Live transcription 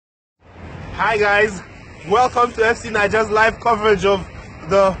Hi guys, welcome to FC Nigeria's live coverage of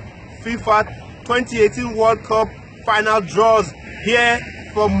the FIFA 2018 World Cup final draws here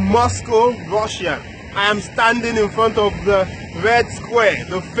from Moscow, Russia. I am standing in front of the Red Square,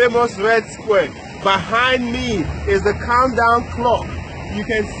 the famous Red Square. Behind me is the countdown clock. You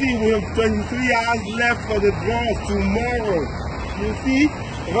can see we have 23 hours left for the draws tomorrow. You see,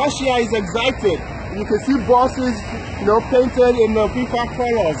 Russia is excited. You can see bosses, painted in the FIFA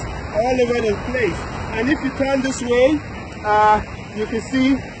colors all over the place. And if you turn this way, you can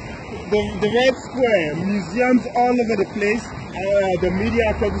see the Red Square, museums all over the place. The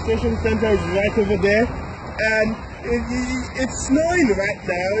Media Accreditation Center is right over there. And it's snowing right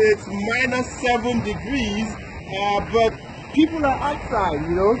now. It's -7 degrees, but people are outside,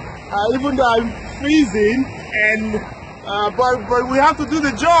 even though I'm freezing, and but we have to do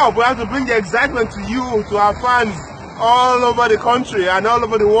the job. We have to bring the excitement to you, to our fans all over the country and all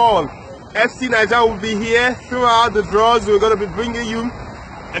over the world. FC Nigeria will be here throughout the draws. We're going to be bringing you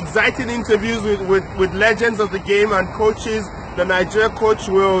exciting interviews with legends of the game and coaches. The Nigeria coach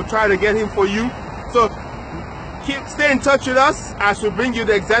will try to get him for you. So stay in touch with us as we bring you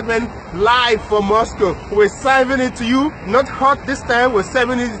the excitement live from Moscow. We're serving it to you, not hot this time, we're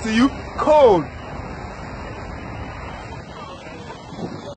serving it to you cold.